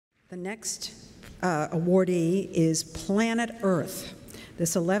The next awardee is Planet Earth.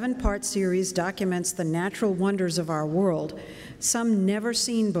 This 11-part series documents the natural wonders of our world, some never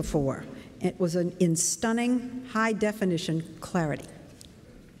seen before. It was in stunning, high-definition clarity.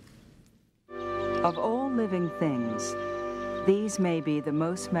 Of all living things, these may be the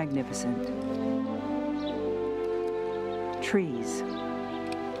most magnificent. Trees.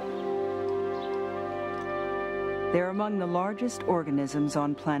 They're among the largest organisms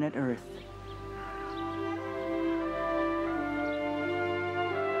on planet Earth.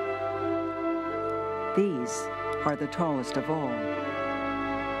 These are the tallest of all.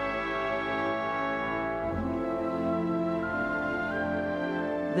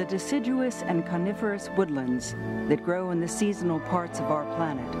 The deciduous and coniferous woodlands that grow in the seasonal parts of our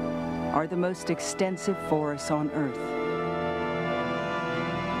planet are the most extensive forests on Earth.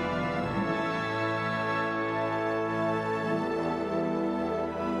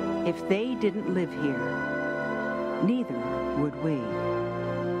 If they didn't live here, neither would we.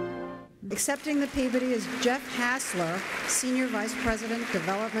 Accepting the Peabody is Jeff Hasler, Senior Vice President,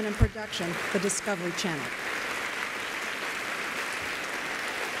 Development and Production, the Discovery Channel.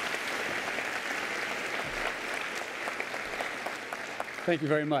 Thank you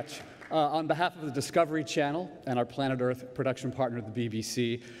very much. On behalf of the Discovery Channel and our Planet Earth production partner, the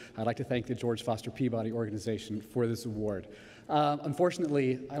BBC, I'd like to thank the George Foster Peabody organization for this award.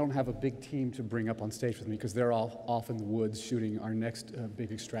 Unfortunately, I don't have a big team to bring up on stage with me because they're all off in the woods shooting our next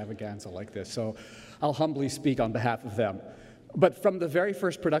big extravaganza like this. So I'll humbly speak on behalf of them. But from the very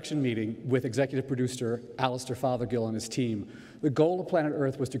first production meeting with executive producer Alistair Fothergill and his team, the goal of Planet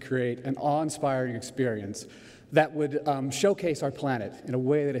Earth was to create an awe-inspiring experience that would showcase our planet in a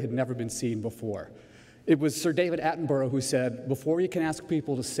way that it had never been seen before. It was Sir David Attenborough who said, before you can ask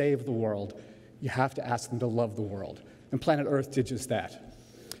people to save the world, you have to ask them to love the world. And Planet Earth did just that.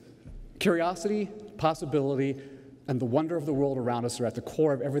 Curiosity, possibility, and the wonder of the world around us are at the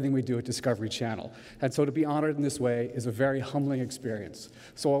core of everything we do at Discovery Channel. And so to be honored in this way is a very humbling experience.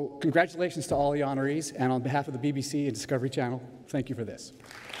 So congratulations to all the honorees, and on behalf of the BBC and Discovery Channel, thank you for this.